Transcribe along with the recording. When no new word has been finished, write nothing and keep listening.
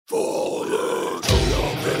You're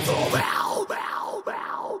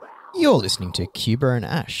listening to Cuba and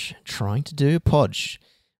Ash trying to do a podge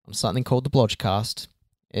on something called the Blodgecast.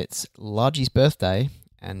 It's Largy's birthday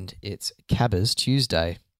and it's Cabba's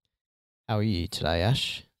Tuesday. How are you today,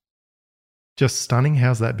 Ash? Just stunning.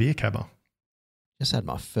 How's that beer, Cabba? Just had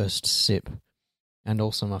my first sip and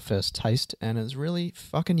also my first taste, and it's really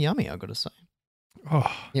fucking yummy, I've got to say.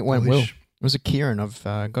 Oh, it went delish. well. It was a Kieran. I've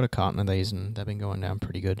got a carton of these and they've been going down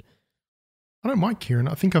pretty good. I don't mind Kieran.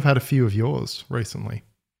 I think I've had a few of yours recently.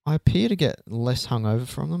 I appear to get less hungover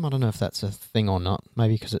from them. I don't know if that's a thing or not.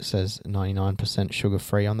 Maybe because it says 99%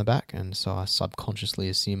 sugar-free on the back, and so I subconsciously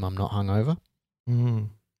assume I'm not hungover. When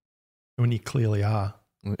you clearly are.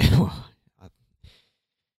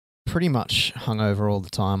 Pretty much hungover all the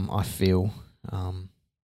time, I feel. I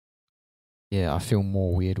feel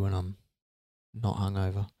more weird when I'm not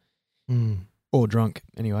hungover. Or drunk,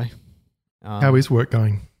 anyway. How is work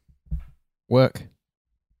going? Work?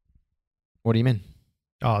 What do you mean?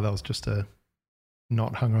 Oh, that was just a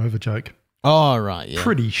not hungover joke. Oh, right, yeah.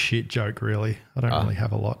 Pretty shit joke, really. I don't really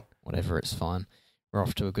have a lot. Whatever, it's fine. We're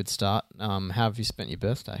off to a good start. How have you spent your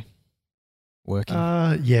birthday? Working?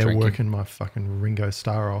 Drinking. Working my fucking Ringo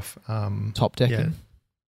Starr off. Top decking?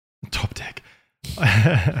 Yeah. Top deck.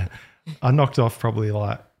 I knocked off probably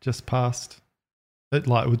just past... It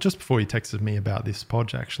was just before you texted me about this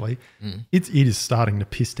podge, actually. It is starting to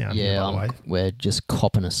piss down here, by the way. We're just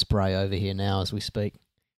copping a spray over here now as we speak.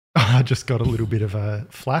 I just got a little bit of a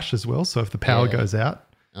flash as well, so if the power goes out...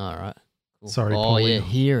 All right. Cool. Sorry, Oh, Paulie. yeah,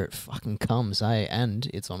 here it fucking comes, eh? And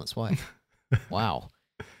it's on its way. Wow.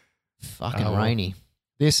 Fucking rainy.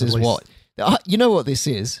 This is what... you know what this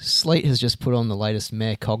is? Sleet has just put on the latest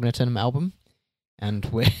Mayor Cogniton album, and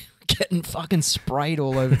we're getting fucking sprayed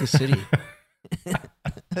all over the city.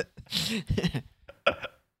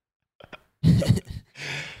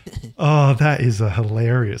 Oh, that is a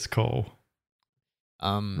hilarious call.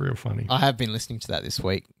 Real funny. I have been listening to that this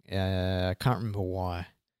week. I can't remember why.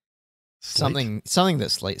 Sleet? Something that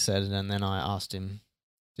Sleet said, and then I asked him,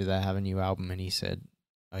 do they have a new album? And he said,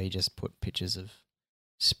 he just put pictures of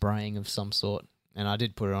spraying of some sort. And I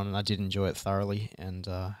did put it on, and I did enjoy it thoroughly, and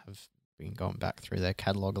have been going back through their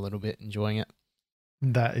catalogue a little bit, enjoying it.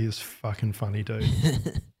 That is fucking funny, dude.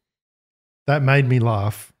 That made me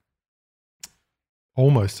laugh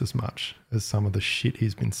almost as much as some of the shit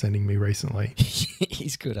he's been sending me recently.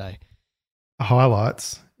 He's good, eh?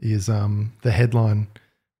 Highlights is the headline,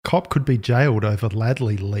 "Cop could be jailed over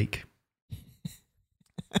Ladley leak."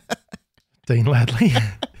 Dean Ladley.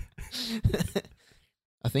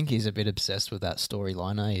 I think he's a bit obsessed with that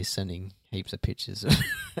storyline, eh? He's sending heaps of pictures of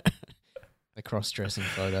the cross-dressing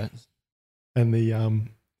photos. And the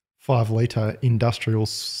 5-litre industrial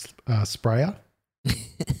sprayer.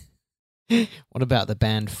 What about the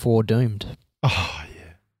band Foredoomed? Oh,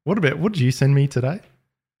 yeah. What did you send me today?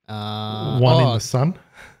 One in the Sun?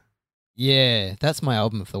 Yeah, that's my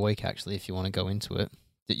album of the week, actually, if you want to go into it.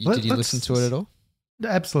 Did you listen to it at all?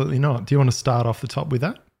 Absolutely not. Do you want to start off the top with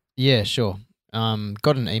that? Yeah, sure.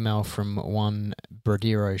 Got an email from one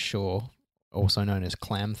Bradiro Shaw, also known as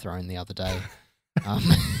Clam Throne, the other day.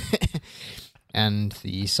 And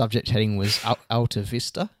the subject heading was Alta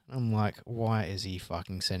Vista. I'm like, why is he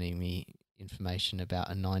fucking sending me information about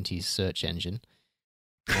a 90s search engine?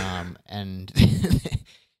 And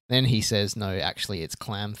then he says, no, actually it's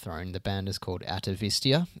Clam Throne. The band is called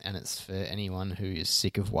Atavistia, and it's for anyone who is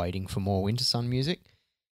sick of waiting for more Winter Sun music.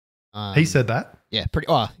 He said that? Yeah,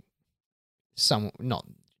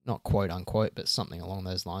 not quote unquote, but something along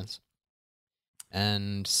those lines.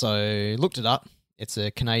 And so looked it up. It's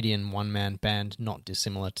a Canadian one-man band, not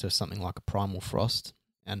dissimilar to something like a Primal Frost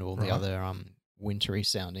and all the other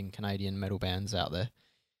wintry-sounding Canadian metal bands out there.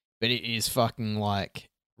 But it is fucking like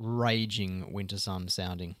raging Winter Sun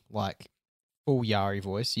sounding, like full Yari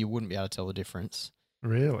voice. You wouldn't be able to tell the difference.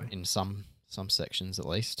 Really? In some sections at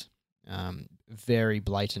least. Very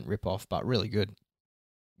blatant rip-off, but really good.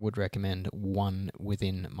 Would recommend One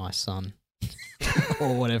Within My Sun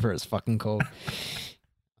or whatever it's fucking called.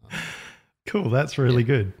 Cool, that's really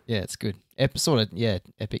good. Yeah, it's good. Epic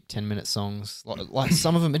 10-minute songs. Like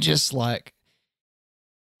some of them are just like,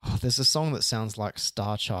 there's a song that sounds like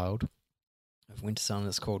Star Child of Winter Sun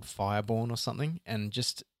that's called Fireborn or something, and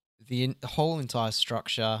just the whole entire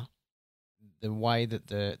structure, the way that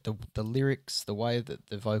the lyrics, the way that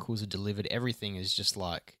the vocals are delivered, everything is just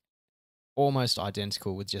like almost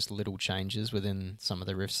identical with just little changes within some of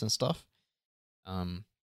the riffs and stuff.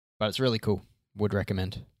 But it's really cool. Would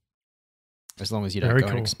recommend. As long as you don't go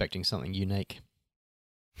in expecting something unique.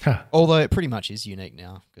 Huh. Although it pretty much is unique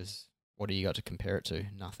now, because what do you got to compare it to?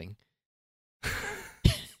 Nothing.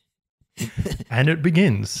 And it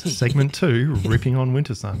begins. Segment 2, ripping on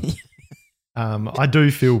Winter Sun. I do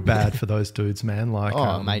feel bad for those dudes, man. Like,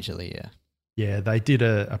 majorly, yeah. Yeah, they did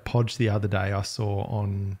a podge the other day I saw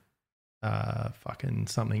on fucking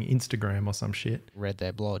something, Instagram or some shit. Read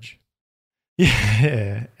their blodge.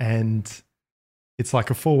 Yeah, and it's like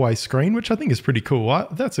a 4-way screen, which I think is pretty cool.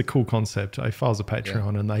 That's a cool concept. If I was a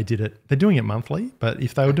Patreon and they did it, they're doing it monthly, but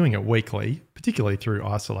if they were doing it weekly, particularly through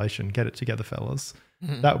isolation, get it together, fellas.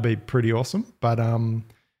 That would be pretty awesome. But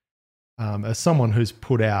as someone who's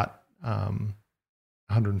put out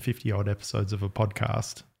 150 odd episodes of a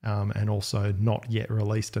podcast and also not yet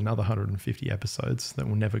released another 150 episodes that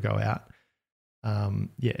will never go out,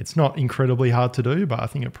 it's not incredibly hard to do, but I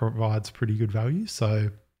think it provides pretty good value. So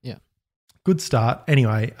good start.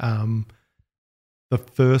 Anyway, the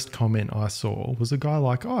first comment I saw was a guy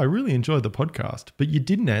like, I really enjoyed the podcast, but you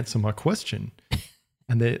didn't answer my question.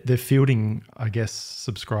 And they're fielding, I guess,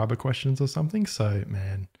 subscriber questions or something. So,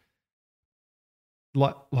 man,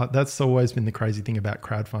 like that's always been the crazy thing about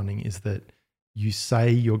crowdfunding is that you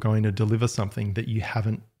say you're going to deliver something that you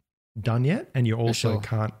haven't done yet, and you also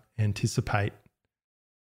can't anticipate,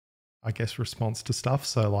 I guess, response to stuff.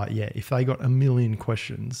 So, like, if they got 1 million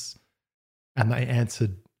questions and they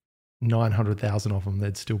answered 900,000 of them,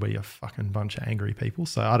 there'd still be a fucking bunch of angry people.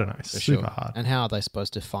 So I don't know, super hard. And how are they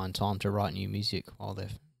supposed to find time to write new music while they're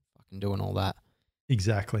fucking doing all that?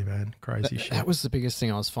 Exactly, man. Crazy shit. That was the biggest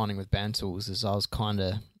thing I was finding with band tools is I was kind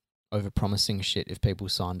of over-promising shit if people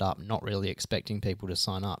signed up, not really expecting people to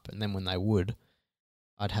sign up. And then when they would,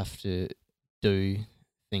 I'd have to do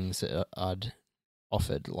things that I'd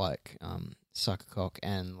offered, like suck a cock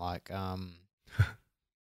and like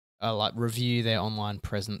review their online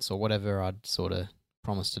presence or whatever I'd sort of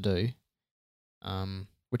promised to do,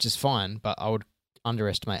 which is fine, but I would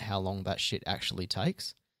underestimate how long that shit actually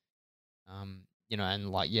takes.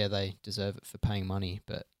 And like, they deserve it for paying money,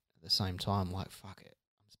 but at the same time, like, fuck it.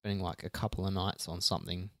 I'm spending like a couple of nights on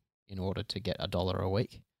something in order to get $1 a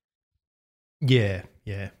week. Yeah,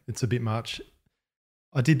 it's a bit much.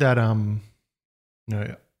 I did that,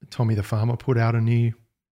 Tommy the Farmer put out a new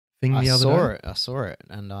thing the other day. I saw it,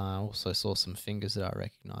 and I also saw some fingers that I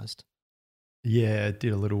recognised. Yeah,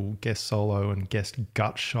 did a little guest solo and guest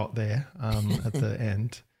gut shot there at the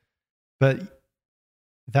end. But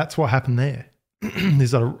that's what happened there.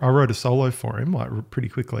 Is I wrote a solo for him like pretty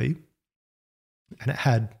quickly, and it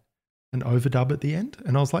had an overdub at the end.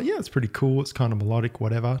 And I was like, yeah, it's pretty cool. It's kind of melodic,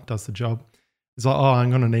 whatever, does the job. It's like, I'm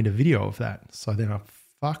going to need a video of that. So then I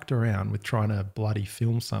fucked around with trying to bloody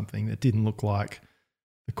film something that didn't look like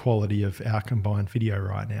the quality of our combined video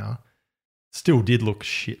right now. Still did look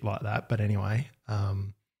shit like that, but anyway.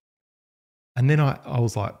 And then I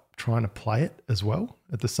was like trying to play it as well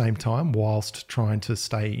at the same time whilst trying to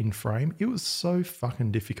stay in frame. It was so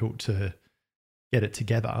fucking difficult to get it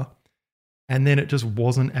together. And then it just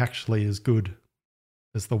wasn't actually as good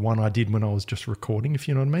as the one I did when I was just recording, if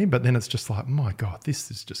you know what I mean. But then it's just like, my God,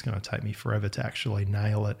 this is just going to take me forever to actually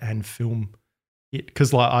nail it and film it.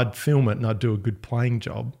 Because like I'd film it and I'd do a good playing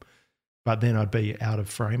job, but then I'd be out of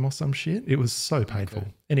frame or some shit. It was so painful.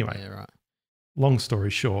 Okay. Anyway, long story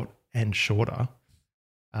short and shorter,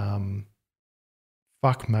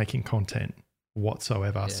 fuck making content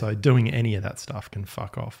whatsoever. Yeah. So doing any of that stuff can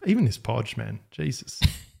fuck off. Even this podge, man. Jesus.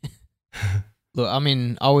 Look, I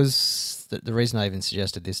mean, the reason I even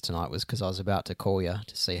suggested this tonight was because I was about to call you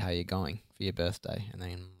to see how you're going for your birthday, and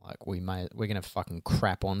then like we're gonna fucking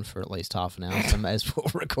crap on for at least half an hour, so may as well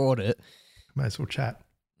record it. May as well chat.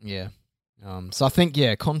 Yeah. So I think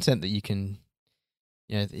content that you can,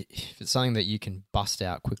 if it's something that you can bust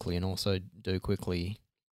out quickly and also do quickly,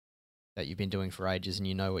 that you've been doing for ages and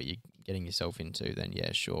you know what you're getting yourself into, then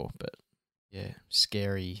yeah, sure. But yeah,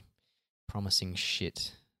 scary, promising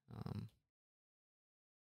shit.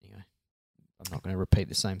 Anyway, I'm not going to repeat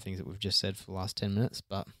the same things that we've just said for the last 10 minutes,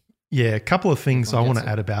 but yeah, a couple of things I want to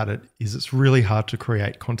add about it is it's really hard to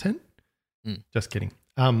create content. Just kidding.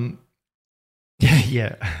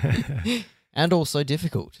 Yeah. And also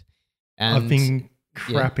difficult. And I've been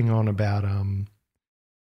crapping on about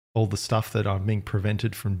all the stuff that I'm being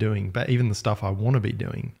prevented from doing, but even the stuff I want to be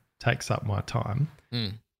doing takes up my time.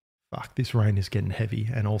 Fuck, this rain is getting heavy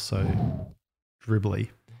and also dribbly.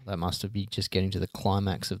 That must be just getting to the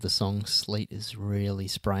climax of the song. Sleet is really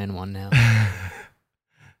spraying one now.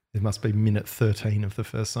 It must be minute 13 of the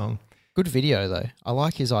first song. Good video though. I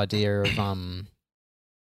like his idea of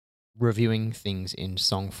reviewing things in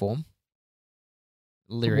song form.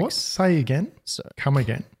 Lyrics. What? Say again? Come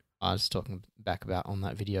again? I was talking back about on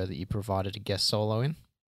that video that you provided a guest solo in.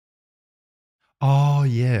 Oh,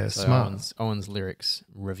 yeah. So smart. Owen's lyrics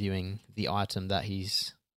reviewing the item that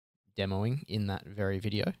he's demoing in that very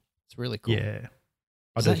video. It's really cool. Yeah.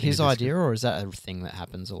 Is that his idea or is that a thing that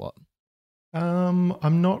happens a lot?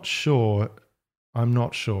 I'm not sure.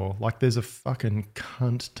 Like, there's a fucking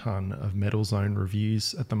cunt ton of Metal Zone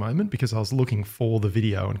reviews at the moment because I was looking for the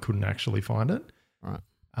video and couldn't actually find it. Right.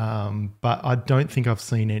 But I don't think I've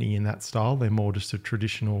seen any in that style. They're more just a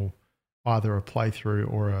traditional, either a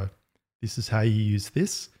playthrough or a this is how you use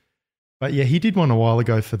this. But yeah, he did one a while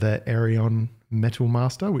ago for the Aerion Metal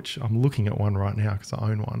Master, which I'm looking at one right now because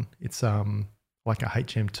I own one. It's like a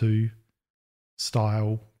HM2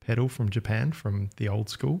 style pedal from Japan, from the old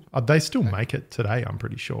school. They still make it today, I'm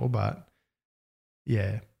pretty sure. But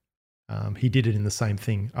yeah, he did it in the same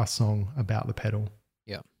thing, a song about the pedal.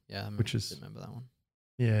 Yeah, which is remember that one.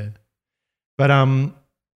 Yeah, but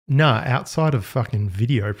outside of fucking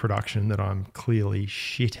video production that I'm clearly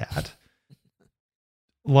shit at.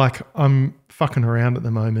 Like, I'm fucking around at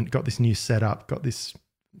the moment, got this new setup, got this,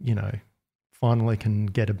 finally can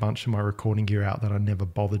get a bunch of my recording gear out that I never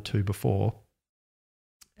bothered to before.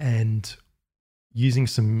 And using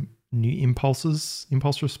some new impulse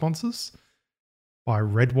responses by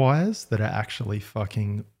Red Wires that are actually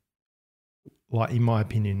fucking, like, in my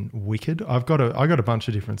opinion, wicked. I got a bunch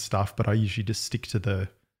of different stuff, but I usually just stick to the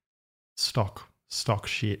stock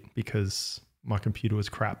shit because my computer was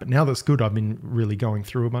crap. But now that's good, I've been really going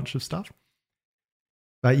through a bunch of stuff.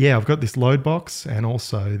 But yeah, I've got this load box and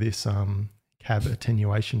also this cab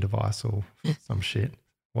attenuation device or some shit,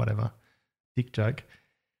 whatever. Dick joke.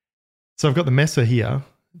 So I've got the Mesa here,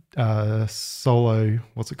 solo,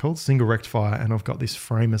 what's it called? Single rectifier, and I've got this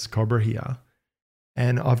Framus Cobra here.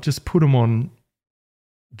 And I've just put them on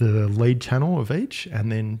the lead channel of each and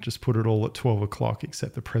then just put it all at 12 o'clock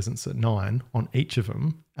except the presence at 9 on each of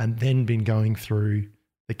them, and then been going through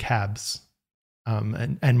the cabs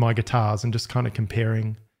and my guitars and just kind of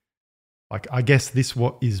comparing, like, I guess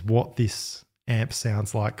what this amp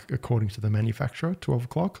sounds like according to the manufacturer, 12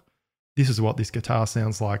 o'clock. This is what this guitar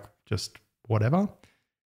sounds like, just whatever.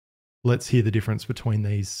 Let's hear the difference between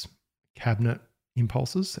these cabinet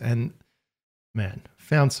impulses. And man,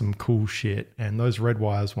 found some cool shit. And those Red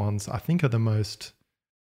Wires ones, I think, are the most,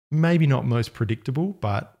 maybe not most predictable,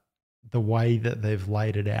 but the way that they've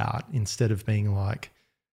laid it out, instead of being like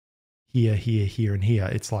here, here, here, and here,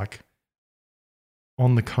 it's like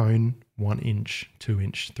on the cone, 1 inch, 2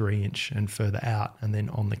 inch, 3 inch, and further out, and then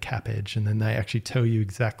on the cap edge. And then they actually tell you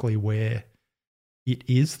exactly where it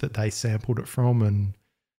is that they sampled it from. And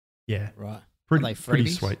yeah, right. Pretty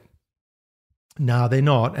sweet. No, they're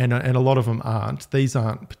not, and a lot of them aren't. These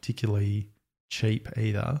aren't particularly cheap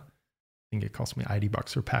either. I think it cost me $80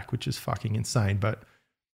 for a pack, which is fucking insane. But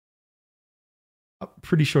I'm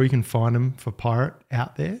pretty sure you can find them for Pirate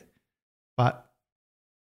out there. But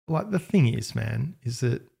like, the thing is, man, is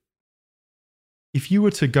that if you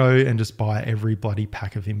were to go and just buy every bloody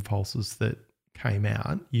pack of impulses that came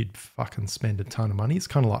out, you'd fucking spend a ton of money. It's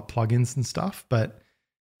kind of like plugins and stuff. But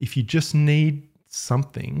if you just need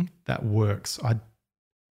something that works,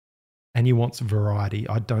 and you want variety,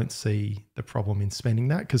 I don't see the problem in spending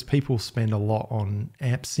that, because people spend a lot on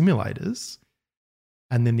amp simulators,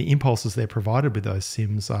 and then the impulses they're provided with those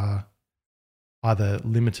sims are either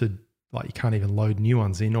limited, like you can't even load new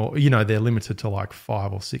ones in, or they're limited to like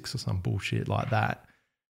 5 or 6 or some bullshit like that.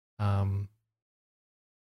 I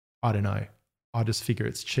don't know. I just figure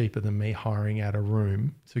it's cheaper than me hiring out a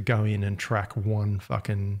room to go in and track one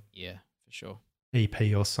fucking for sure EP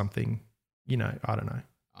or something. I don't know.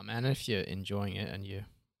 Oh man, if you're enjoying it and you're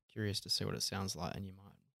curious to see what it sounds like, and you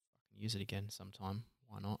might use it again sometime,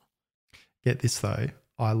 why not? Get this though,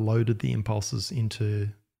 I loaded the impulses into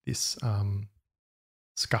this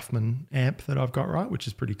Scuffman amp that I've got, right, which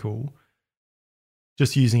is pretty cool.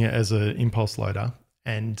 Just using it as an impulse loader,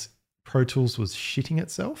 and Pro Tools was shitting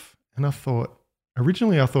itself. And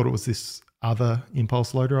originally I thought it was this other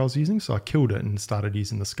impulse loader I was using, so I killed it and started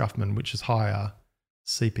using the Scuffman, which is higher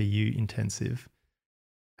CPU intensive.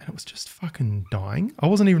 And it was just fucking dying. I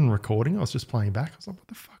wasn't even recording. I was just playing back. I was like, what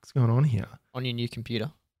the fuck's going on here? On your new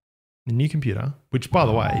computer? The new computer, which, by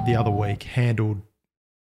the way, the other week handled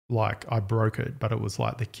like I broke it, but it was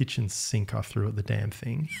like the kitchen sink I threw at the damn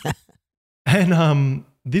thing. And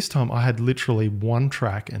this time I had literally one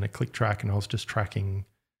track and a click track, and I was just tracking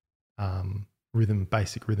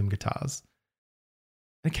basic rhythm guitars.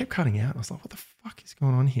 And it kept cutting out. I was like, what the fuck is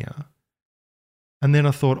going on here? And then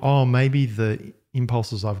I thought, oh, maybe the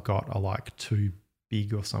impulses I've got are like too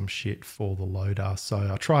big or some shit for the loader.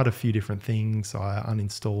 So I tried a few different things. I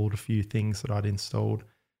uninstalled a few things that I'd installed.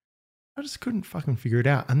 I just couldn't fucking figure it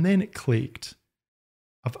out. And then it clicked.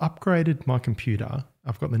 I've upgraded my computer.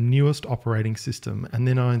 I've got the newest operating system, and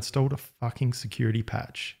then I installed a fucking security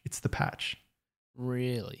patch. It's the patch.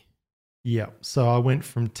 Really? Yeah. So I went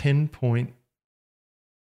from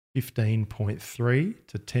 10.15.3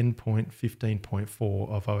 to 10.15.4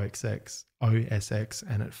 of OSX,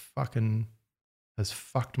 and it fucking has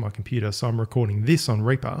fucked my computer. So I'm recording this on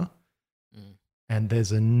Reaper, and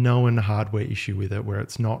there's a known hardware issue with it where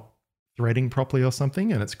it's not threading properly or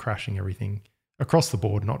something, and it's crashing everything across the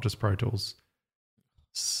board, not just Pro Tools.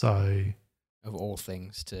 So, of all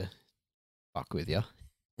things to fuck with you.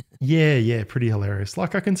 yeah, pretty hilarious.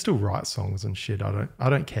 Like, I can still write songs and shit. I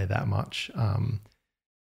don't care that much.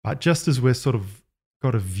 But just as we're sort of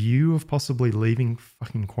got a view of possibly leaving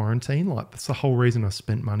fucking quarantine, like that's the whole reason I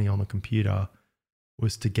spent money on the computer,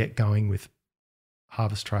 was to get going with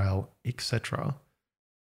Harvest Trail, etc.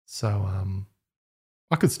 So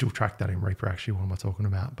I could still track that in Reaper, actually. What am I talking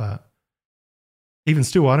about? But even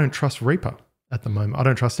still, I don't trust Reaper at the moment. I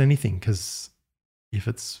don't trust anything, because if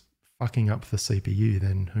it's fucking up the CPU,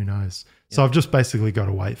 then who knows? Yeah. So I've just basically got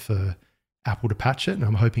to wait for Apple to patch it, and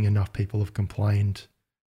I'm hoping enough people have complained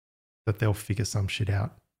that they'll figure some shit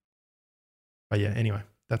out. But yeah, anyway,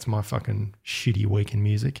 that's my fucking shitty week in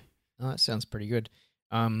music. Oh, that sounds pretty good.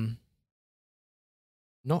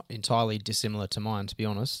 Not entirely dissimilar to mine, to be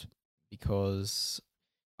honest, because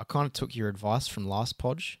I kind of took your advice from last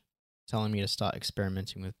podge, telling me to start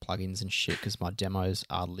experimenting with plugins and shit, because my demos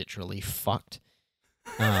are literally fucked.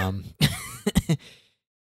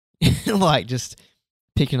 Like just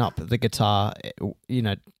picking up the guitar,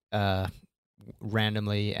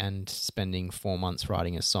 randomly and spending 4 months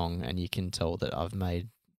writing a song, and you can tell that I've made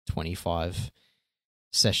 25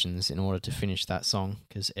 sessions in order to finish that song,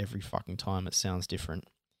 because every fucking time it sounds different.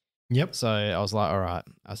 Yep. So I was like, all right,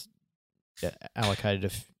 I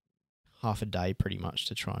allocated half a day pretty much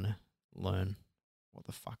to trying to learn what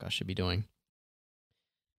the fuck I should be doing.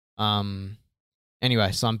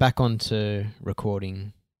 Anyway, so I'm back on to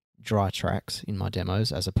recording dry tracks in my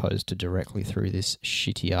demos, as opposed to directly through this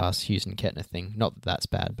shitty ass Hughes and Kettner thing. Not that that's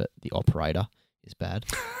bad, but the operator is bad.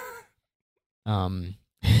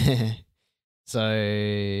 So,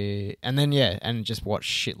 and then and just watch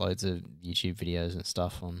shitloads of YouTube videos and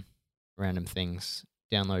stuff on random things.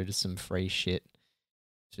 Downloaded some free shit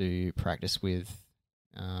to practice with.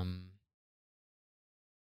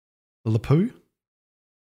 Lapoo?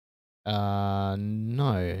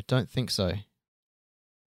 No, don't think so.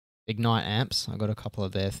 Ignite amps, I got a couple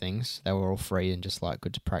of their things. They were all free and just like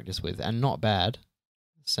good to practice with, and not bad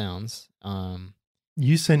sounds.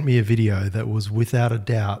 You sent me a video that was without a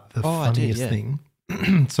doubt the funniest thing.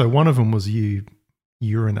 So one of them was you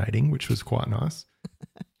urinating, which was quite nice.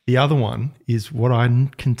 The other one is what I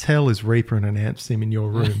can tell is Reaper and an amp sim in your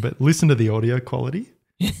room, but listen to the audio quality.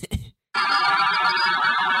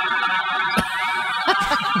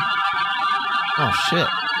 Oh shit.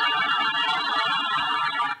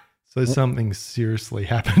 So something seriously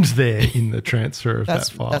happened there in the transfer of that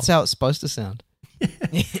file. That's how it's supposed to sound.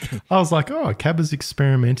 I was like, oh, Cab is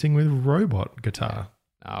experimenting with robot guitar.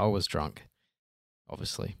 No, I was drunk,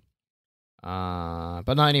 obviously.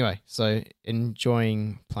 But no, anyway, so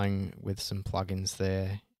enjoying playing with some plugins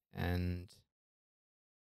there and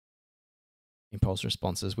impulse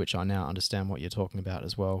responses, which I now understand what you're talking about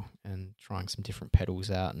as well, and trying some different pedals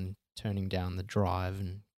out and turning down the drive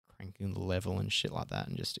and cranking the level and shit like that,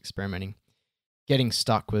 and just experimenting. Getting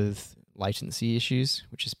stuck with latency issues,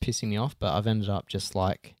 which is pissing me off, but I've ended up just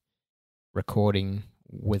like recording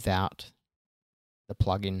without the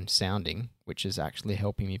plugin sounding, which is actually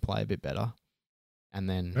helping me play a bit better, and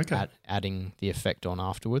then adding the effect on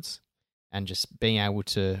afterwards, and just being able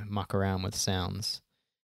to muck around with sounds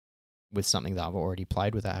with something that I've already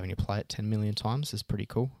played without having to play it 10 million times is pretty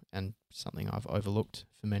cool, and something I've overlooked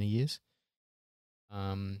for many years.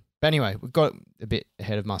 But anyway, we've got a bit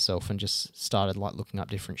ahead of myself and just started like looking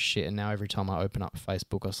up different shit, and now every time I open up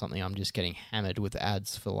Facebook or something, I'm just getting hammered with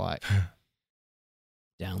ads for like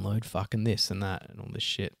download fucking this and that and all this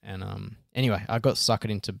shit. And anyway, I got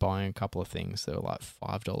suckered into buying a couple of things that were like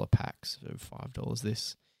 $5 packs for $5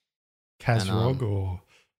 this. Kazrog or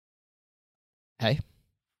hey,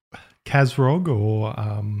 Kazrog or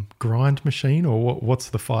Grind Machine, or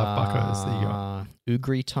what's the $5 that you got?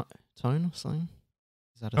 Ugri Tone or something.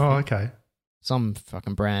 Is that a thing? Okay. Some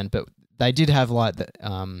fucking brand, but they did have like the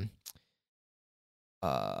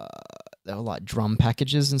they were like drum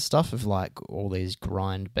packages and stuff of like all these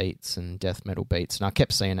grind beats and death metal beats, and I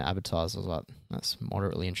kept seeing it advertised. I was like, that's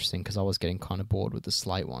moderately interesting, because I was getting kind of bored with the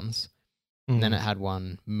Slate ones. And then it had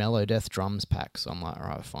one Mellow Death drums pack, so I'm like, all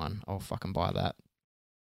right, fine, I'll fucking buy that.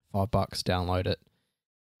 $5, download it.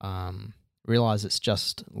 realize it's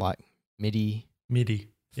just like MIDI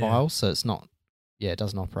file, so it's not. Yeah, it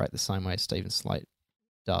doesn't operate the same way Steven Slate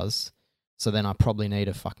does. So then I probably need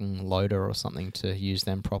a fucking loader or something to use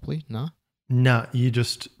them properly. No? No, you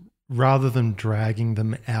just, rather than dragging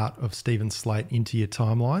them out of Steven Slate into your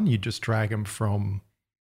timeline, you just drag them from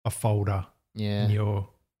a folder in your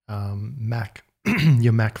Mac,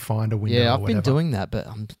 your Mac Finder window. Yeah, I've been doing that, but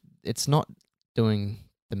it's not doing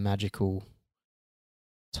the magical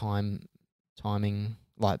timing,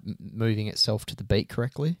 like moving itself to the beat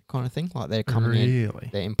correctly kind of thing. Like they're coming in,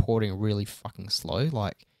 they're importing really fucking slow.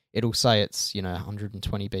 Like it'll say it's,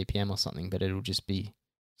 120 BPM or something, but it'll just be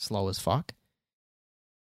slow as fuck.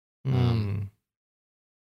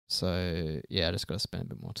 So yeah, I just got to spend a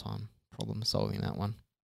bit more time problem solving that one.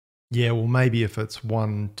 Yeah, well, maybe if it's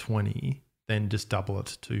 120, then just double it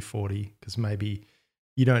to 240, because maybe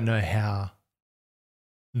you don't know how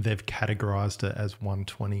they've categorized it as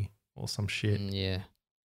 120 or some shit. Yeah.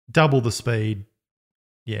 Double the speed.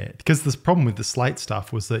 Yeah, because the problem with the Slate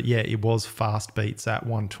stuff was that, it was fast beats at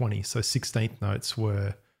 120. So 16th notes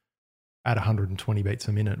were at 120 beats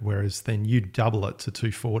a minute, whereas then you double it to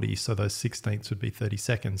 240. So those 16ths would be 30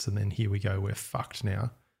 seconds. And then here we go, we're fucked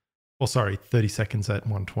now. Well, sorry, 30 seconds at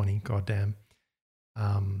 120. Goddamn.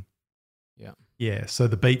 Yeah. So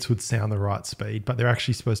the beats would sound the right speed, but they're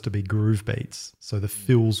actually supposed to be groove beats. So the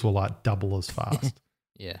fills were like double as fast.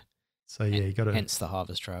 Yeah. So you got to. Hence the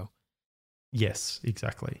Harvest Trail. Yes,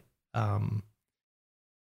 exactly.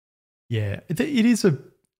 It is a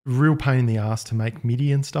real pain in the ass to make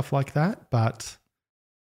MIDI and stuff like that, but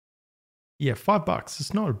yeah, $5.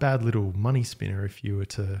 It's not a bad little money spinner if you were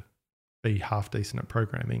to be half decent at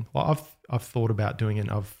programming. Like I've thought about doing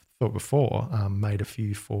it. I've thought before, made a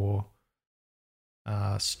few for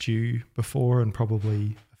Stu before, and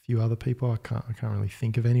probably a few other people. I can't really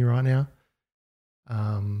think of any right now.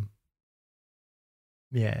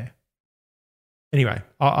 Yeah. Anyway,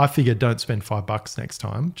 I figured don't spend $5 next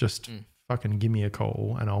time. Just fucking give me a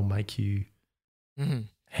call and I'll make you a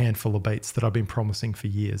handful of beats that I've been promising for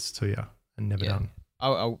years to you and never done.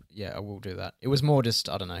 I will do that. It was more just,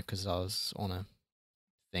 I don't know, because I was on a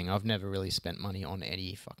thing. I've never really spent money on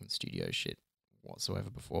any fucking studio shit whatsoever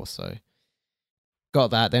before. So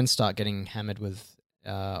got that, then start getting hammered with,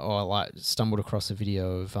 stumbled across a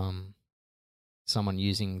video of someone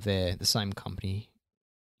using the same company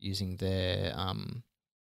using their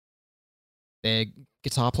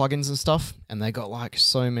guitar plugins and stuff, and they got like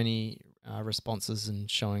so many responses and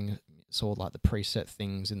showing sort of like the preset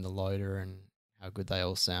things in the loader and how good they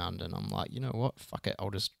all sound. And I'm like, you know what? Fuck it. I'll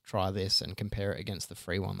just try this and compare it against the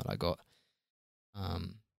free one that I got. So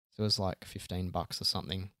it was like $15 or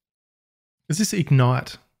something. Is this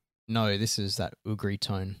Ignite? No, this is that Ugri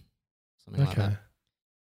tone. Something like that.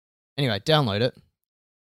 Anyway, download it.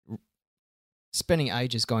 Spending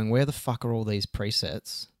ages going, where the fuck are all these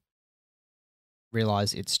presets?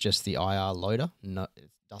 Realize it's just the IR loader. No, it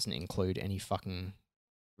doesn't include any fucking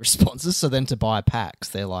responses. So then to buy packs,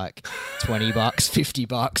 they're like $20,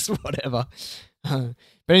 $50, whatever. But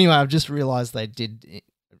anyway, I've just realized they did,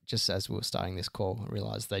 just as we were starting this call, I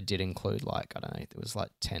realized they did include like, I don't know, there was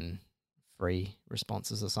like 10 free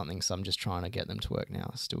responses or something. So I'm just trying to get them to work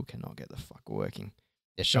now. I still cannot get the fuck working.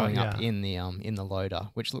 They're showing up in the loader,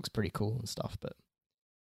 which looks pretty cool and stuff. But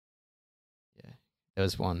yeah,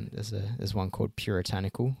 there's one called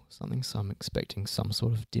Puritanical or something. So I'm expecting some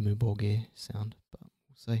sort of Dimmu Borgir sound, but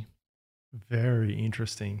we'll see. Very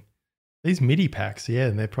interesting. These MIDI packs,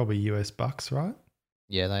 and they're probably US bucks, right?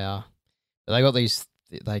 Yeah, they are. But they got these.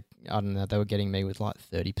 I don't know. They were getting me with like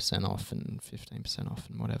 30% off and 15% off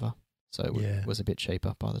and whatever. So it was a bit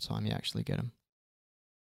cheaper by the time you actually get them.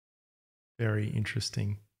 Very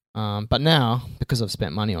interesting. But now, because I've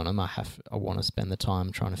spent money on them, I want to spend the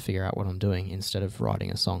time trying to figure out what I'm doing instead of writing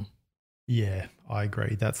a song. Yeah, I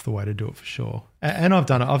agree. That's the way to do it for sure. And I've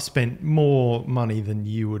done it. I've spent more money than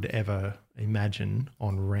you would ever imagine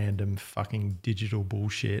on random fucking digital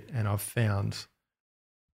bullshit. And I've found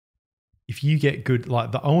if you get good,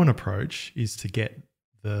 like the Owen approach is to get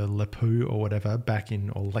the Lepu or whatever back in,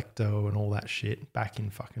 or Lecto and all that shit back in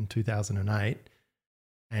fucking 2008.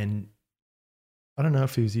 And I don't know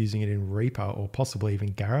if he was using it in Reaper or possibly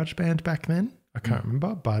even GarageBand back then. I can't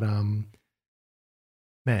remember. But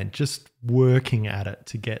man, just working at it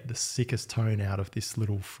to get the sickest tone out of this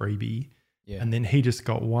little freebie. Yeah. And then he just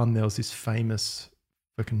got one. There was this famous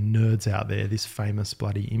fucking nerds out there, this famous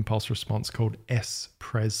bloody impulse response called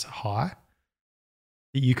S-Pres High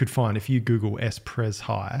that you could find. If you Google S-Pres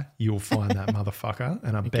High, you'll find that motherfucker.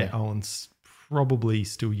 And I bet Owen's probably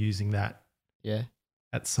still using that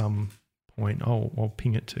at some point. Oh, I'll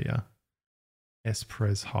ping it to you.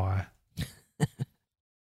 S-Pres High.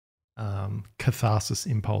 Catharsis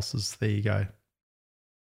impulses. There you go.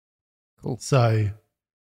 Cool. So,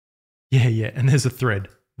 yeah. And there's a thread.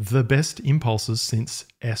 The best impulses since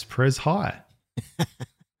S-Pres High.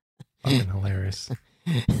 Fucking hilarious.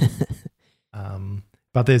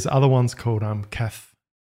 But there's other ones called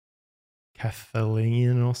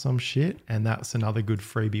Catholian or some shit. And that's another good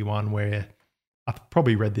freebie one where I've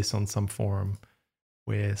probably read this on some forum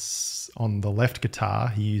where on the left guitar,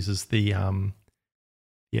 he uses the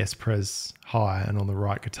S-Pres High, and on the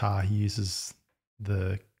right guitar, he uses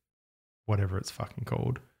the whatever it's fucking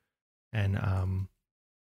called. And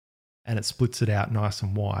it splits it out nice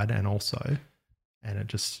and wide and it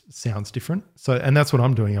just sounds different. So, and that's what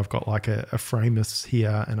I'm doing. I've got like a Framus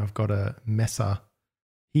here and I've got a Mesa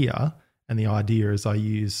here. And the idea is I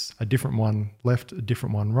use a different one left, a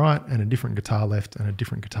different one right, and a different guitar left and a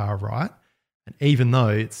different guitar right. And even though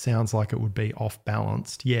it sounds like it would be off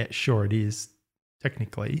balanced, yeah, sure it is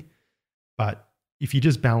technically. But if you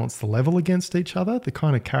just balance the level against each other, the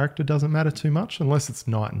kind of character doesn't matter too much unless it's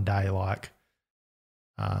night and day, like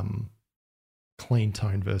clean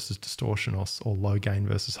tone versus distortion or low gain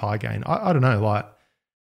versus high gain. I don't know, like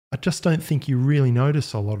I just don't think you really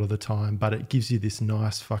notice a lot of the time, but it gives you this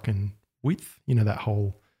nice fucking width. You know, that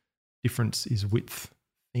whole difference is width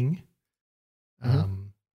thing. Mm-hmm.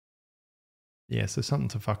 Yeah, so something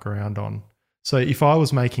to fuck around on. So if I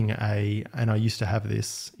was making and I used to have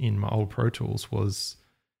this in my old Pro Tools, was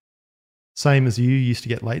same as you, used to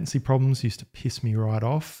get latency problems, used to piss me right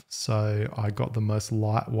off. So I got the most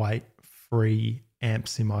lightweight free amp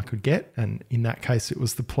sim I could get. And in that case, it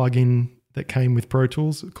was the plugin that came with Pro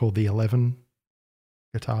Tools called the 11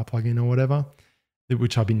 guitar plugin or whatever,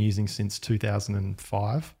 which I've been using since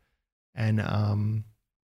 2005. And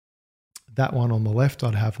that one on the left,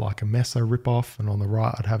 I'd have like a Mesa ripoff, and on the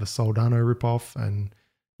right, I'd have a Soldano ripoff, and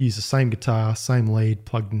use the same guitar, same lead,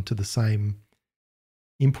 plugged into the same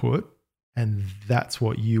input. And that's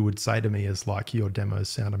what you would say to me as like, your demos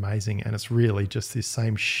sound amazing. And it's really just this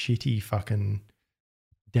same shitty fucking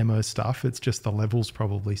demo stuff. It's just the levels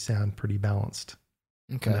probably sound pretty balanced.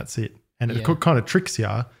 Okay. And that's it. And it kind of tricks you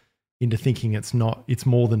into thinking it's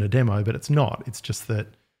more than a demo, but it's not. It's just that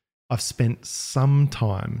I've spent some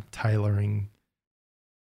time tailoring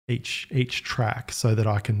each track so that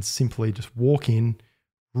I can simply just walk in,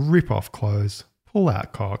 rip off clothes, pull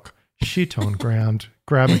out cock, shit on ground,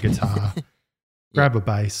 grab a guitar, grab a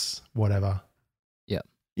bass, whatever. Yeah.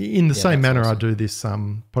 In the same manner awesome. I do this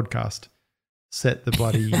podcast. Set the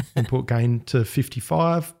bloody input gain to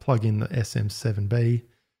 55, plug in the SM7B.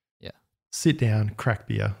 Yeah. Sit down, crack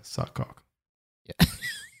beer, suck cock. Yeah.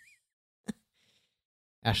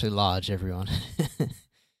 Actually large, everyone.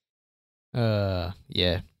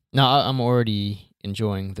 Yeah. No, I'm already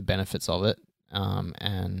enjoying the benefits of it.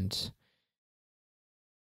 And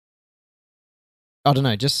I don't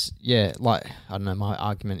know, my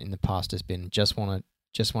argument in the past has been just want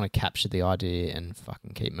to capture the idea and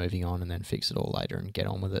fucking keep moving on and then fix it all later and get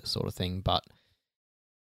on with it sort of thing. But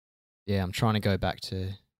yeah, I'm trying to go back to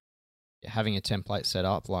having a template set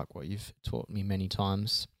up like what you've taught me many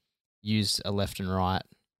times. Use a left and right,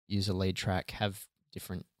 use a lead track, have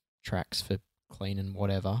different tracks for clean and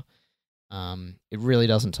whatever. It really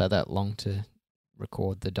doesn't take that long to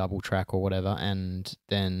record the double track or whatever. And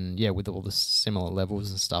then, with all the similar levels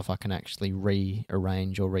and stuff, I can actually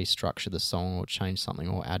rearrange or restructure the song or change something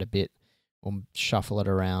or add a bit or shuffle it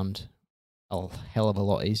around a hell of a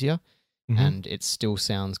lot easier. Mm-hmm. And it still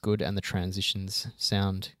sounds good and the transitions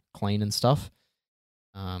sound clean and stuff.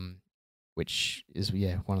 Which is,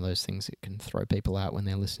 one of those things that can throw people out when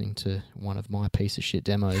they're listening to one of my piece of shit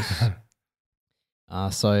demos.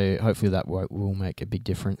 So hopefully that will make a big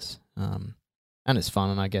difference. And it's fun,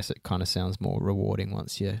 and I guess it kind of sounds more rewarding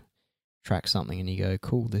once you track something and you go,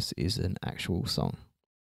 cool, this is an actual song.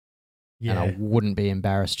 Yeah. And I wouldn't be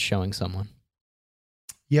embarrassed showing someone.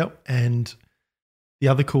 Yep, and the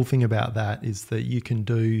other cool thing about that is that you can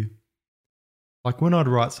do, like when I'd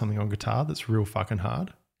write something on guitar that's real fucking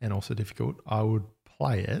hard, and also difficult, I would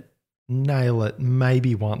play it, nail it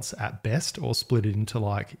maybe once at best, or split it into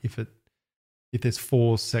like if there's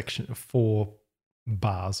four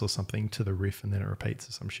bars or something to the riff and then it repeats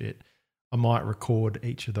or some shit, I might record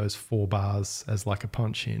each of those 4 bars as like a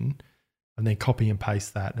punch in and then copy and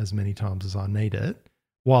paste that as many times as I need it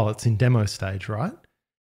while it's in demo stage, right?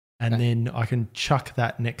 And then I can chuck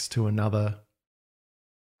that next to another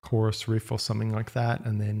chorus riff or something like that,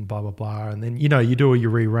 and then blah blah blah, and then you do all your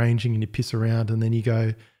rearranging and you piss around, and then you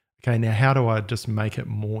go, okay, now how do I just make it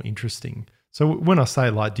more interesting? So when I say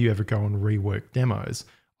like, do you ever go and rework demos,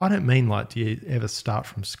 I don't mean like, do you ever start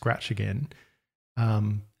from scratch again?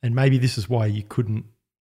 And and maybe this is why you couldn't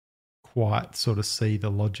quite sort of see the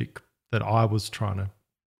logic that what I was trying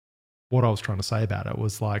to say about it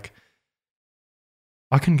was like,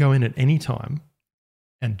 I can go in at any time,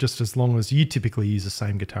 and just as long as you typically use the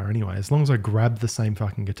same guitar anyway, as long as I grab the same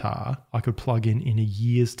fucking guitar, I could plug in a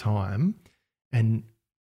year's time and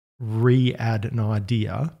re-add an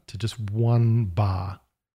idea to just one bar,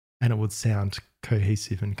 and it would sound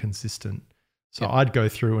cohesive and consistent. So I'd go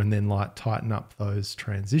through and then like tighten up those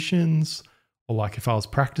transitions, or like if I was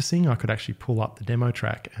practicing, I could actually pull up the demo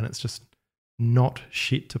track and it's just not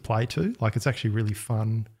shit to play to. Like it's actually really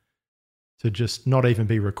fun to just not even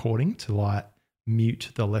be recording, to like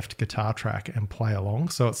mute the left guitar track and play along.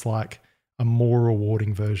 So it's like a more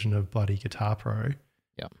rewarding version of bloody Guitar Pro.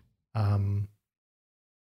 Yeah.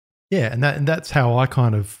 Yeah, and that's how I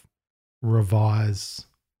kind of revise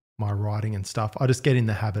my writing and stuff. I just get in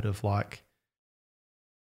the habit of like,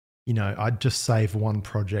 you know, I just save one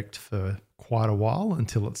project for quite a while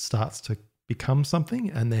until it starts to become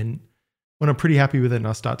something. And then when I'm pretty happy with it and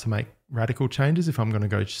I start to make radical changes, if I'm going to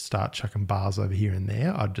go start chucking bars over here and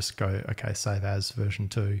there, I'd just go, okay, save as version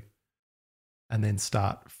 2 and then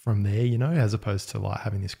start from there, you know, as opposed to like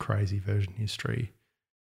having this crazy version history.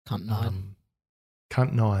 Cunt 9.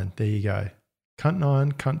 Cunt 9, there you go. Cunt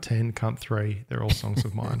 9, Cunt 10, Cunt 3, they're all songs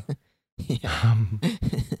of mine.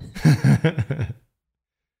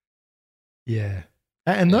 Yeah.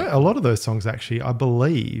 And a lot of those songs actually, I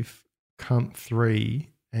believe Cunt 3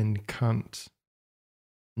 and Cunt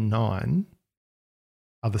 9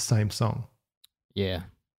 are the same song. Yeah.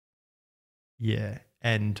 Yeah.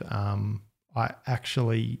 And I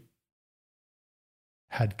actually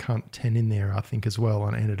had Cunt 10 in there, I think, as well,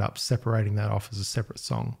 and ended up separating that off as a separate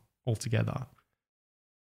song altogether.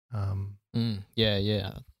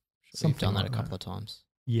 Yeah. We've done that a couple of times.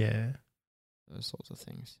 Yeah. Those sorts of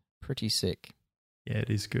things. Pretty sick. Yeah, it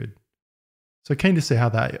is good. So keen to see how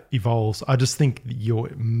that evolves. I just think your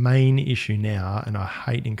main issue now, and I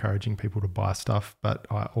hate encouraging people to buy stuff, but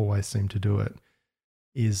I always seem to do it,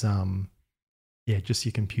 is just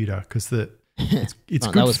your computer, because it's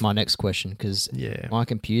good. That was my next question, because my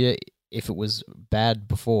computer, if it was bad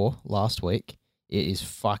before last week, it is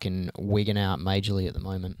fucking wigging out majorly at the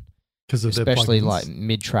moment. Because of especially like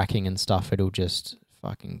mid-tracking and stuff, it'll just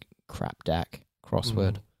fucking crap dack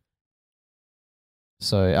crossword.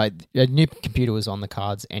 So a new computer was on the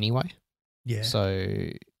cards anyway. Yeah. So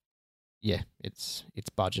yeah, it's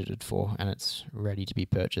budgeted for and it's ready to be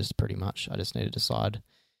purchased pretty much. I just need to decide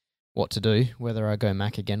what to do, whether I go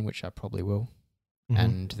Mac again, which I probably will,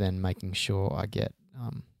 and then making sure I get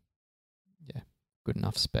good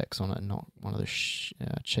enough specs on it and not one of the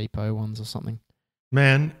cheapo ones or something.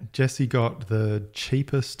 Man, Jesse got the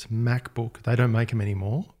cheapest MacBook. They don't make them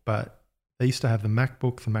anymore, but they used to have the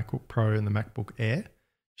MacBook Pro, and the MacBook Air.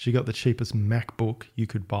 She got the cheapest MacBook you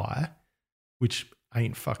could buy, which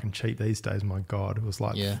ain't fucking cheap these days. My God, it was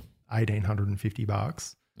like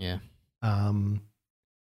 $1,850. Yeah. And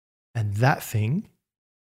that thing,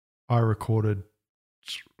 I recorded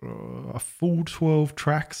a full 12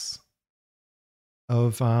 tracks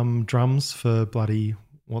of drums for bloody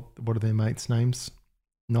what are their mates' names?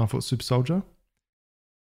 9 Foot Super Soldier.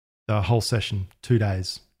 The whole session, 2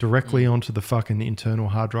 days, directly onto the fucking internal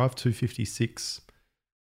hard drive, 256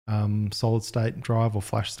 solid state drive or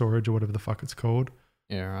flash storage or whatever the fuck it's called.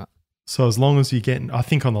 Yeah, right. So as long as you get, I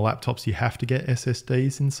think on the laptops you have to get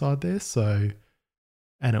SSDs inside there. So,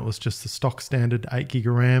 and it was just the stock standard 8 gig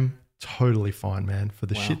of RAM. Totally fine, man. For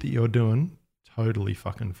the shit that you're doing, totally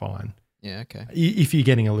fucking fine. Yeah, okay. If you're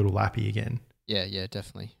getting a little lappy again. Yeah,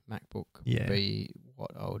 definitely. MacBook would be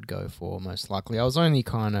what I would go for most likely. I was only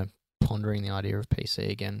kind of pondering the idea of PC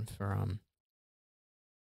again for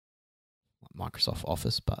Microsoft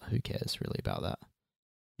Office, but who cares really about that?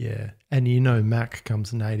 Yeah, and you know Mac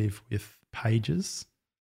comes native with Pages.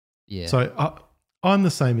 Yeah. So I'm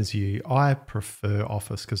the same as you. I prefer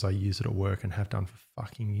Office because I use it at work and have done for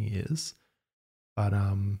fucking years. But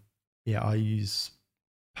I use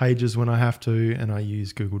Pages when I have to, and I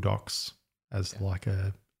use Google Docs as like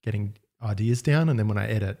getting ideas down. And then when I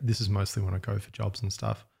edit, this is mostly when I go for jobs and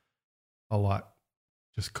stuff, I like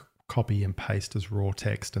just copy and paste as raw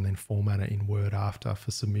text and then format it in Word after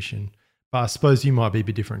for submission. But I suppose you might be a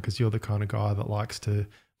bit different because you're the kind of guy that likes to,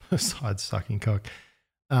 besides sucking cock,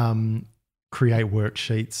 create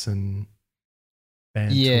worksheets and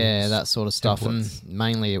band tools. Yeah, that sort of stuff. Templates. And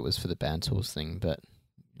mainly it was for the band tools thing, but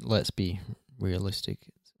let's be realistic.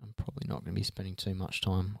 I'm probably not going to be spending too much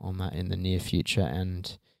time on that in the near future.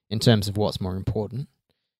 And in terms of what's more important,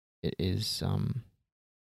 it is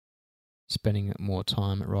spending more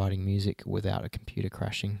time writing music without a computer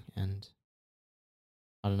crashing and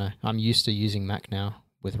I don't know. I'm used to using Mac now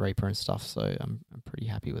with Reaper and stuff, so I'm pretty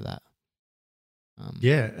happy with that.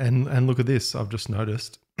 Yeah, and look at this. I've just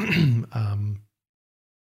noticed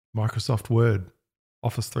Microsoft Word,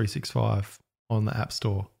 Office 365 on the App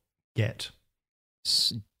Store.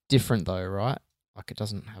 It's different though, right? Like it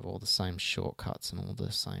doesn't have all the same shortcuts and all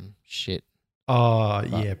the same shit.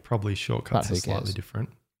 Yeah, probably shortcuts are slightly different.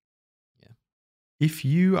 Yeah. If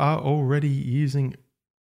you are already using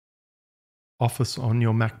Office on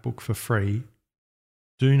your MacBook for free,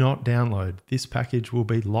 do not download. This package will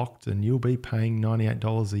be locked and you'll be paying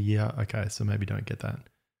 $98 a year. Okay, so maybe don't get that.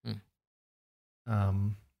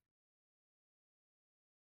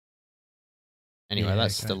 Anyway, yeah,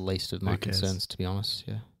 that's the least of my concerns, to be honest.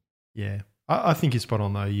 Yeah. Yeah. I think you're spot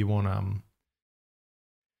on though. You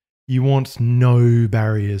want no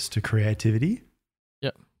barriers to creativity.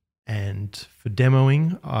 Yep. And for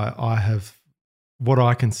demoing, I have what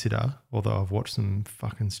I consider, although I've watched some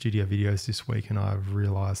fucking studio videos this week and I've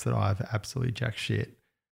realized that I have absolutely jack shit.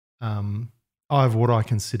 I have what I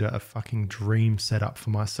consider a fucking dream setup for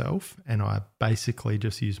myself, and I basically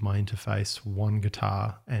just use my interface, one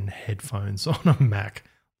guitar and headphones on a Mac.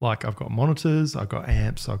 Like I've got monitors, I've got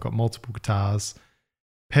amps, I've got multiple guitars,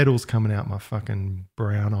 pedals coming out my fucking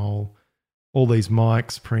brown hole, all these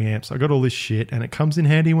mics, preamps. I got all this shit and it comes in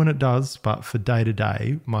handy when it does, but for day to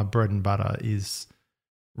day, my bread and butter is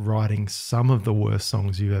writing some of the worst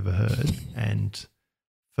songs you've ever heard. And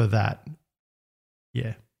for that,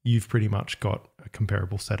 yeah, you've pretty much got a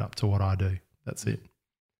comparable setup to what I do. That's it.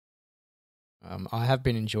 I have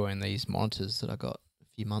been enjoying these monitors that I got a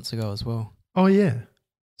few months ago as well. Oh, yeah.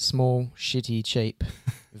 Small, shitty, cheap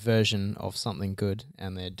version of something good,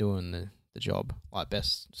 and they're doing the job. Like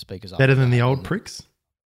best speakers. Better than the old pricks?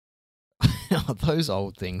 Those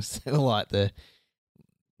old things. They're like the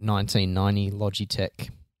 1990 Logitech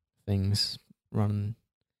things running,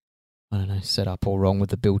 I don't know, set up all wrong with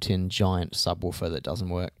the built-in giant subwoofer that doesn't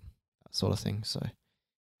work, that sort of thing. So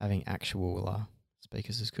having actual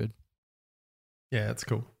speakers is good. Yeah, that's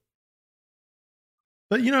cool.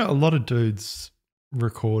 But, you know, a lot of dudes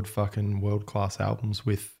record fucking world-class albums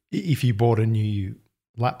with, if you bought a new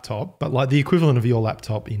laptop, but like the equivalent of your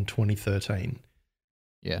laptop in 2013.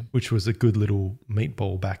 Yeah. Which was a good little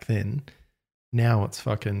meatball back then. Now it's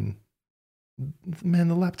fucking, man,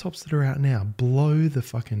 the laptops that are out now blow the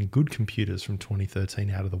fucking good computers from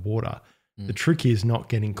 2013 out of the water. The trick is not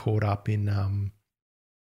getting caught up in,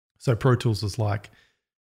 so Pro Tools is like,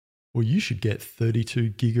 well, you should get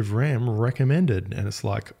 32 gig of RAM recommended. And it's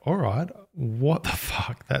like, all right, what the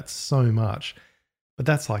fuck? That's so much. But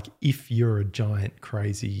that's like if you're a giant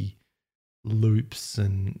crazy loops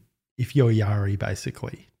and if you're Yari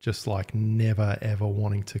basically, just like never ever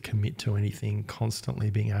wanting to commit to anything, constantly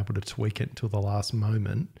being able to tweak it until the last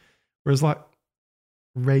moment. Whereas like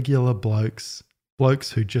regular blokes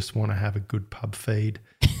who just want to have a good pub feed,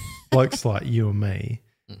 blokes like you and me,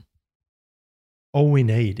 all we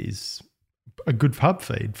need is a good pub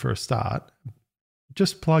feed for a start.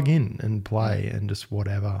 Just plug in and play and just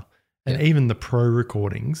whatever. And even the pro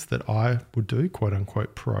recordings that I would do, quote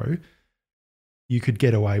unquote pro, you could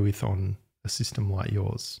get away with on a system like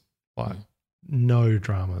yours. Like no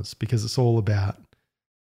dramas, because it's all about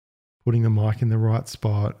putting the mic in the right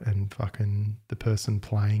spot and fucking the person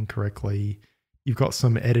playing correctly. You've got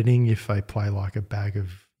some editing if they play like a bag of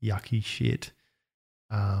yucky shit.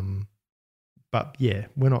 But yeah,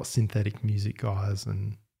 we're not synthetic music guys,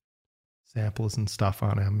 and samplers and stuff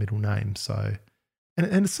aren't our middle name. So,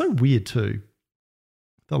 and it's so weird too.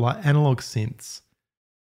 The like analog synths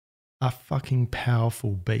are fucking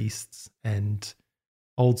powerful beasts, and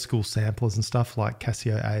old school samplers and stuff like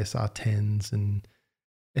Casio ASR 10s and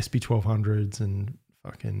SB1200s and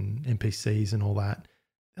fucking MPCs and all that.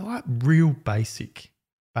 They're like real basic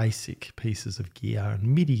pieces of gear, and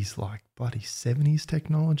MIDI's like bloody 70s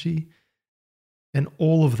technology. And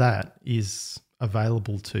all of that is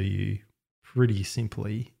available to you pretty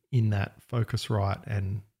simply in that Focusrite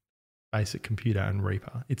and Basic Computer and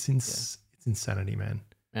Reaper. It's insanity, man.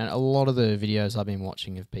 And a lot of the videos I've been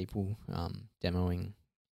watching of people demoing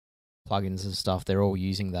plugins and stuff, they're all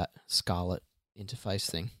using that Scarlett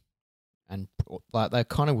interface thing. And like they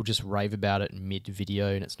kind of will just rave about it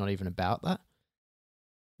mid-video, and it's not even about that.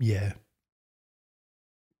 Yeah.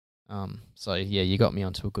 So, yeah, you got me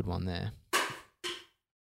onto a good one there.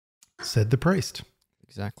 Said the priest.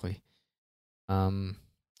 Exactly.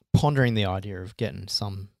 Pondering the idea of getting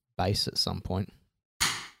some bass at some point.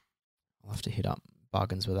 I'll have to hit up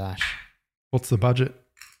Bargains with Ash. What's the budget?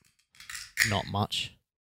 Not much.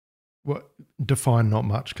 What define not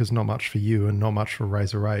much? Because not much for you and not much for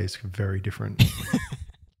Razor Ray is very different.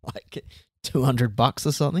 Like $200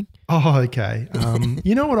 or something. Oh, okay.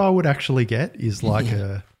 You know what I would actually get is like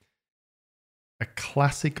a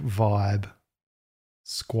classic vibe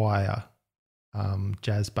Squire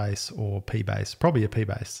jazz bass or P bass, probably a P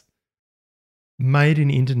bass, made in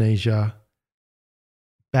Indonesia,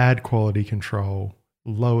 bad quality control,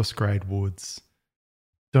 lowest grade woods.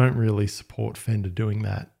 Don't really support Fender doing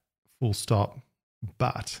that, full stop.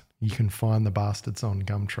 But you can find the bastards on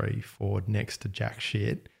Gumtree for next to jack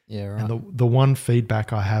shit. Yeah, right. And the one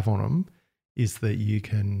feedback I have on them is that you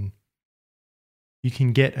can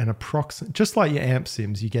get an just like your amp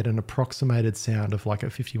sims, you get an approximated sound of like a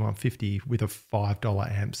 5150 with a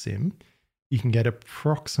 $5 amp sim. You can get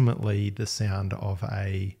approximately the sound of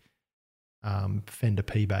a Fender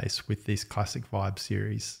P bass with this classic vibe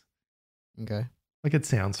series. Okay. Like it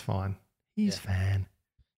sounds fine. He's fan.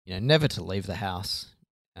 Never to leave the house.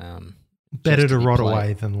 Better to rot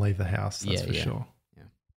away than leave the house, that's for sure. Yeah.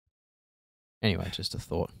 Anyway, just a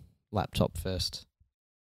thought. Laptop first.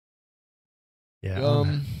 Yeah.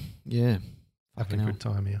 Yeah. Having a good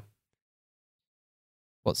time here.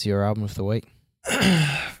 What's your album of the week?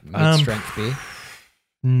 Mid-strength beer?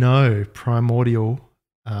 No, Primordial,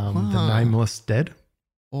 The Nameless Dead.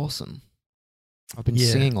 Awesome. I've been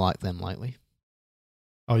singing like them lately.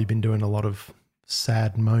 Oh, you've been doing a lot of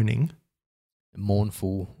sad moaning.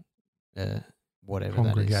 Mournful, whatever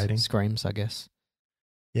that is. Screams, I guess.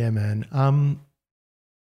 Yeah, man.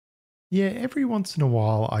 Yeah, every once in a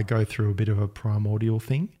while I go through a bit of a Primordial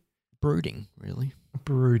thing. Brooding, really.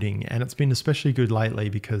 Brooding. And it's been especially good lately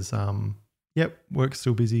because, work's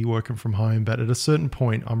still busy, working from home. But at a certain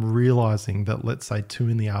point, I'm realizing that, let's say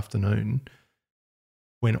 2 p.m,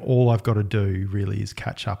 when all I've got to do really is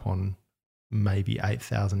catch up on maybe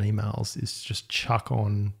 8,000 emails, is just chuck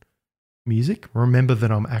on music. Remember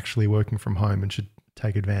that I'm actually working from home and should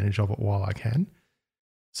take advantage of it while I can.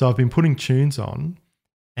 So I've been putting tunes on.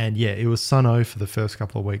 And yeah, it was Sun-O for the first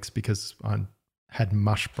couple of weeks because I had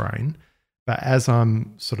mush brain. But as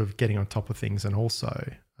I'm sort of getting on top of things and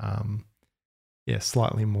also,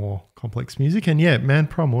 slightly more complex music. And yeah, man,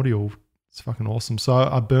 Primordial, it's fucking awesome. So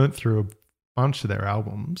I burnt through a bunch of their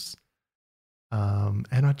albums. And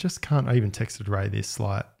I just can't, I even texted Ray this,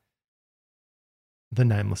 like, The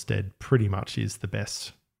Nameless Dead pretty much is the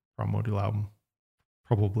best Primordial album.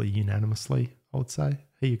 Probably unanimously, I would say.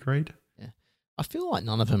 He agreed. I feel like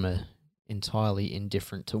none of them are entirely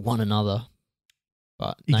indifferent to one another,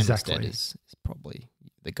 but Nameless Dead is probably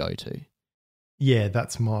the go-to. Yeah,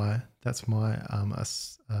 that's my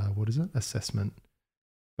assessment.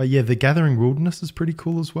 But yeah, The Gathering Wilderness is pretty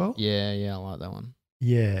cool as well. Yeah, I like that one.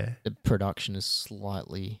 Yeah. The production is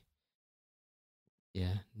slightly,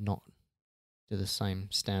 not to the same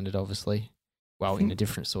standard, obviously. Well, in a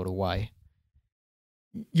different sort of way.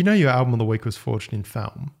 You know, your album of the week was Forged in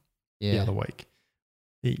Film. Yeah. The other week,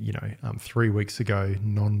 3 weeks ago,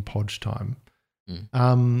 non-podge time.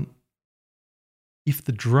 If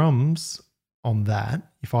the drums on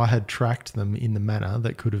that, if I had tracked them in the manner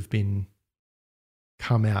that could have been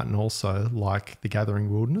come out and also like The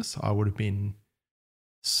Gathering Wilderness, I would have been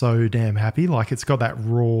so damn happy. Like it's got that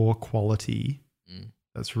raw quality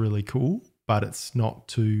that's really cool, but it's not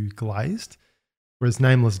too glazed. Whereas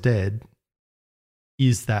Nameless Dead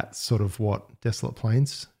is that sort of what Desolate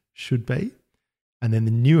Plains should be. And then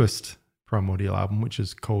the newest Primordial album, which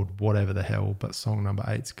is called Whatever the Hell, but song number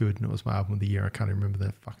 8's good, and it was my album of the year. I can't remember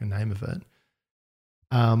the fucking name of it.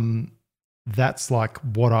 That's like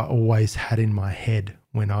what I always had in my head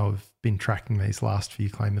when I've been tracking these last few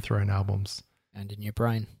Claim the Throne albums. And in your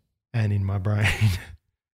brain. And in my brain.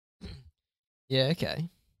 Yeah, okay.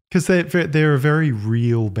 Because they're a very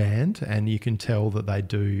real band, and you can tell that they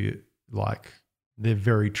do, like, they're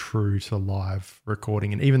very true to live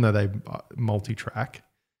recording. And even though they multi-track,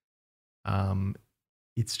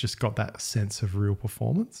 it's just got that sense of real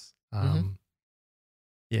performance.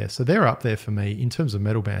 Yeah, so they're up there for me. In terms of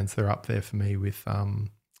metal bands, they're up there for me with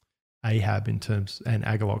Ahab and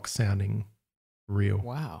Agalok sounding real.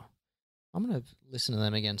 Wow. I'm going to listen to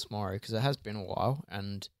them again tomorrow because it has been a while,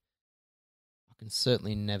 and I can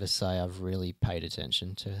certainly never say I've really paid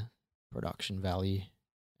attention to production value.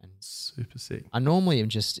 And super sick. I normally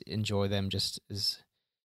just enjoy them just as,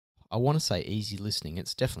 I want to say easy listening.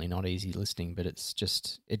 It's definitely not easy listening, but it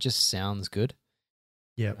just sounds good.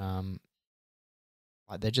 Yeah.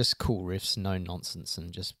 Like they're just cool riffs, no nonsense,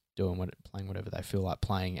 and just playing whatever they feel like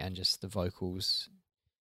playing, and just the vocals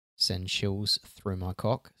send chills through my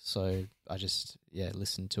cock. So I just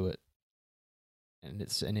listen to it, and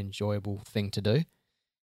it's an enjoyable thing to do.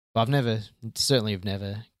 But certainly have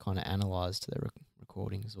never kind of analysed their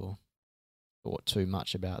recordings or thought too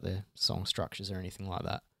much about their song structures or anything like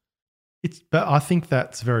that. But I think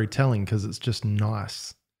that's very telling because it's just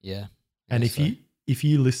nice. Yeah. And Yes, if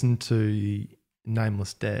you listen to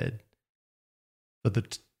Nameless Dead, but the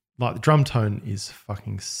drum tone is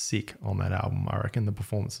fucking sick on that album. I reckon the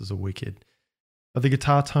performances are wicked, but the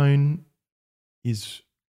guitar tone it's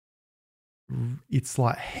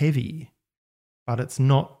like heavy, but it's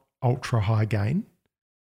not ultra high gain.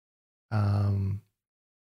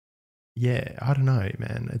 Yeah, I don't know,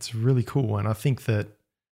 man. It's really cool, and I think that.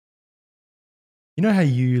 You know how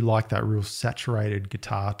you like that real saturated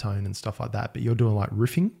guitar tone and stuff like that, but you're doing like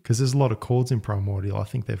riffing? Because there's a lot of chords in Primordial. I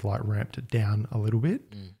think they've like ramped it down a little bit.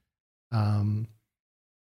 Yeah,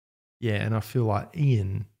 and I feel like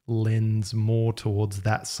Ian lends more towards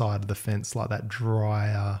that side of the fence, like that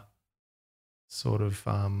drier, sort of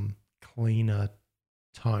cleaner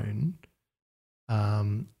tone,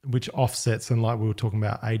 which offsets, and like we were talking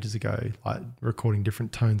about ages ago, like recording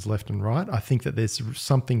different tones left and right. I think that there's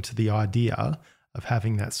something to the idea of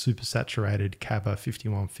having that super saturated Cabba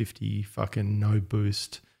 5150 fucking no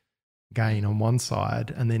boost gain on one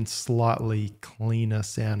side and then slightly cleaner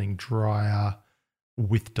sounding, drier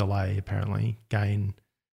with delay apparently gain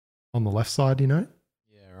on the left side, you know?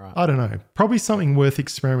 Yeah, right. I don't know. Probably something worth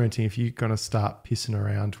experimenting if you're going to start pissing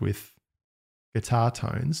around with guitar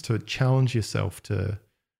tones, to challenge yourself to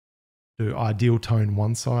do ideal tone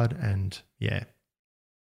one side and yeah.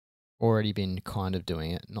 Already been kind of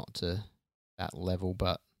doing it, not to that level,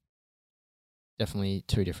 but definitely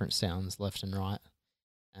two different sounds, left and right,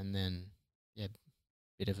 and then yeah,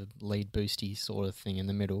 bit of a lead boosty sort of thing in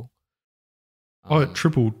the middle.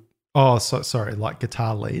 Triple. Oh, sorry, like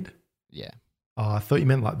guitar lead. Yeah. Oh, I thought you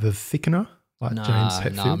meant like the thickener, like James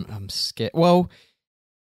Hetfield. No, I'm scared. Well,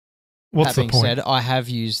 what's the having point? said, I have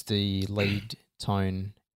used the lead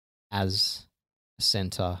tone as a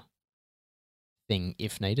center thing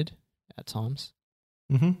if needed at times.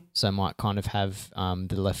 Mm-hmm. So I might kind of have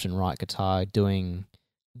the left and right guitar doing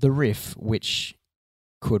the riff, which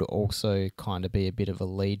could also kind of be a bit of a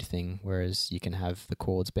lead thing, whereas you can have the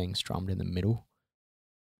chords being strummed in the middle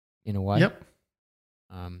in a way. Yep.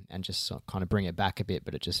 And just sort of kind of bring it back a bit,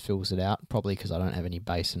 but it just fills it out, probably because I don't have any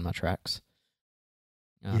bass in my tracks.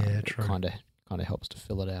 Yeah, true. It kind of helps to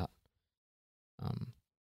fill it out.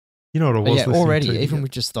 You know what I was listening already, to? even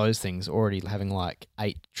with just those things, already having like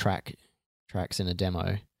 8 tracks in a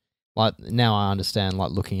demo. Like now I understand,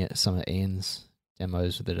 like looking at some of Ian's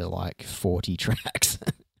demos that are like 40 tracks.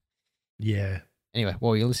 Yeah. Anyway, what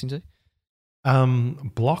were you listening to?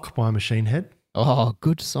 Block by Machine Head. Oh,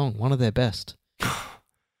 good song. One of their best.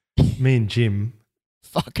 Me and Jim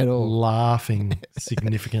Fuck it all. laughing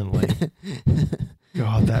significantly.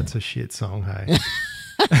 God, that's a shit song, hey.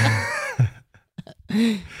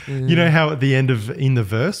 You know how at the end of in the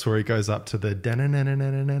verse where he goes up to the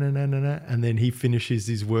and then he finishes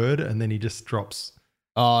his word and then he just drops.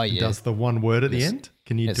 Oh yeah, does the one word at the end?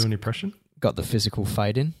 Can you it's do an impression? got the physical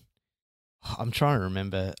fade in. I'm trying to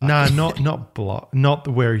remember. No, not block. Not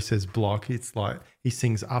where he says block. It's like he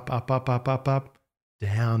sings up, up, up, up, up, up,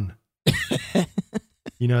 down.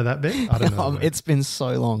 You know that bit? I don't know. It's been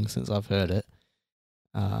so long since I've heard it.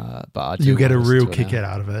 But I do you get a wanna real listen to it kick now.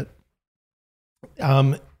 out of it.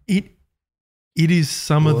 It is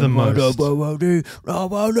some of the most.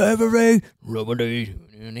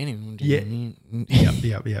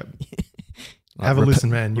 Yep. Have a listen,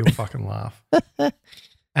 man. You'll fucking laugh.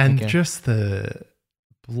 And just the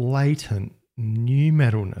blatant new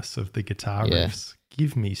metalness of the guitar riffs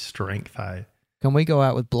give me strength, hey? Can we go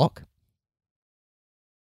out with Block?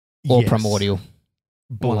 Or Yes. Primordial?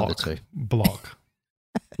 Block. One of the two. Block.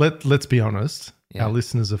 Let's be honest. Yeah. Our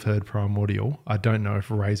listeners have heard Primordial. I don't know if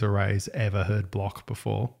Razor Ray's ever heard Block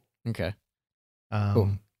before. Okay.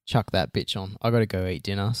 Cool. Chuck that bitch on. I got to go eat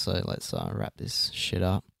dinner, so let's wrap this shit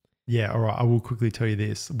up. Yeah, all right. I will quickly tell you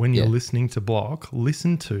this. When you're listening to Block,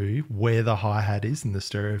 listen to where the hi-hat is in the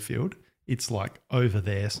stereo field. It's like over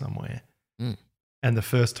there somewhere. Mm. And the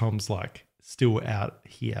first tom's like still out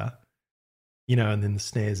here, you know, and then the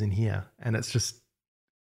snare's in here. And it's just,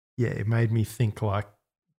 yeah, it made me think like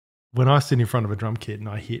when I sit in front of a drum kit and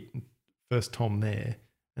I hit first tom there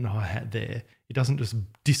and hi-hat there, it doesn't just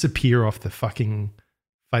disappear off the fucking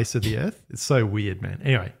face of the earth. It's so weird, man.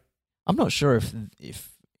 Anyway. I'm not sure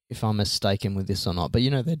if I'm mistaken with this or not, but you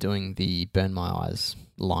know they're doing the Burn My Eyes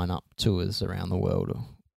lineup tours around the world or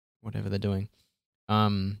whatever they're doing.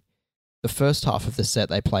 The first half of the set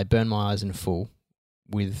they play Burn My Eyes in full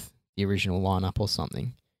with the original lineup or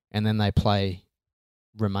something, and then they play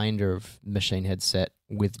remainder of Machine Head set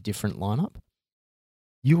with different lineup.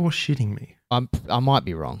 You're shitting me. I might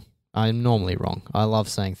be wrong. I'm normally wrong. I love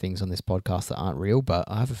saying things on this podcast that aren't real, but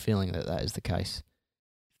I have a feeling that is the case.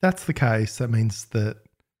 that's the case, that means that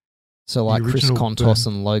So like Chris original Kontos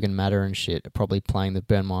and Logan Matter and shit are probably playing the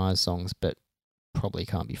Burn Myers songs, but probably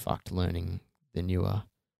can't be fucked learning the newer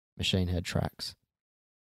Machine Head tracks.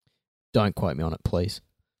 Don't quote me on it, please.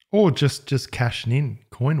 or just cashing in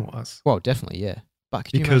coin-wise. Well, definitely, yeah. But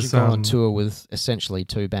could you Because, imagine going on tour with essentially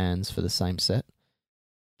two bands for the same set?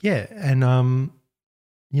 Yeah, and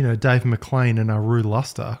Dave McLean and Aru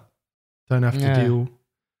Luster don't have to deal.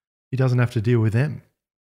 He doesn't have to deal with them.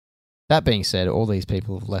 That being said, all these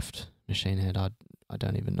people have left Machine Head. I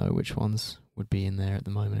don't even know which ones would be in there at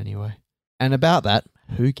the moment anyway. And about that,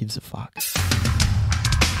 who gives a fuck?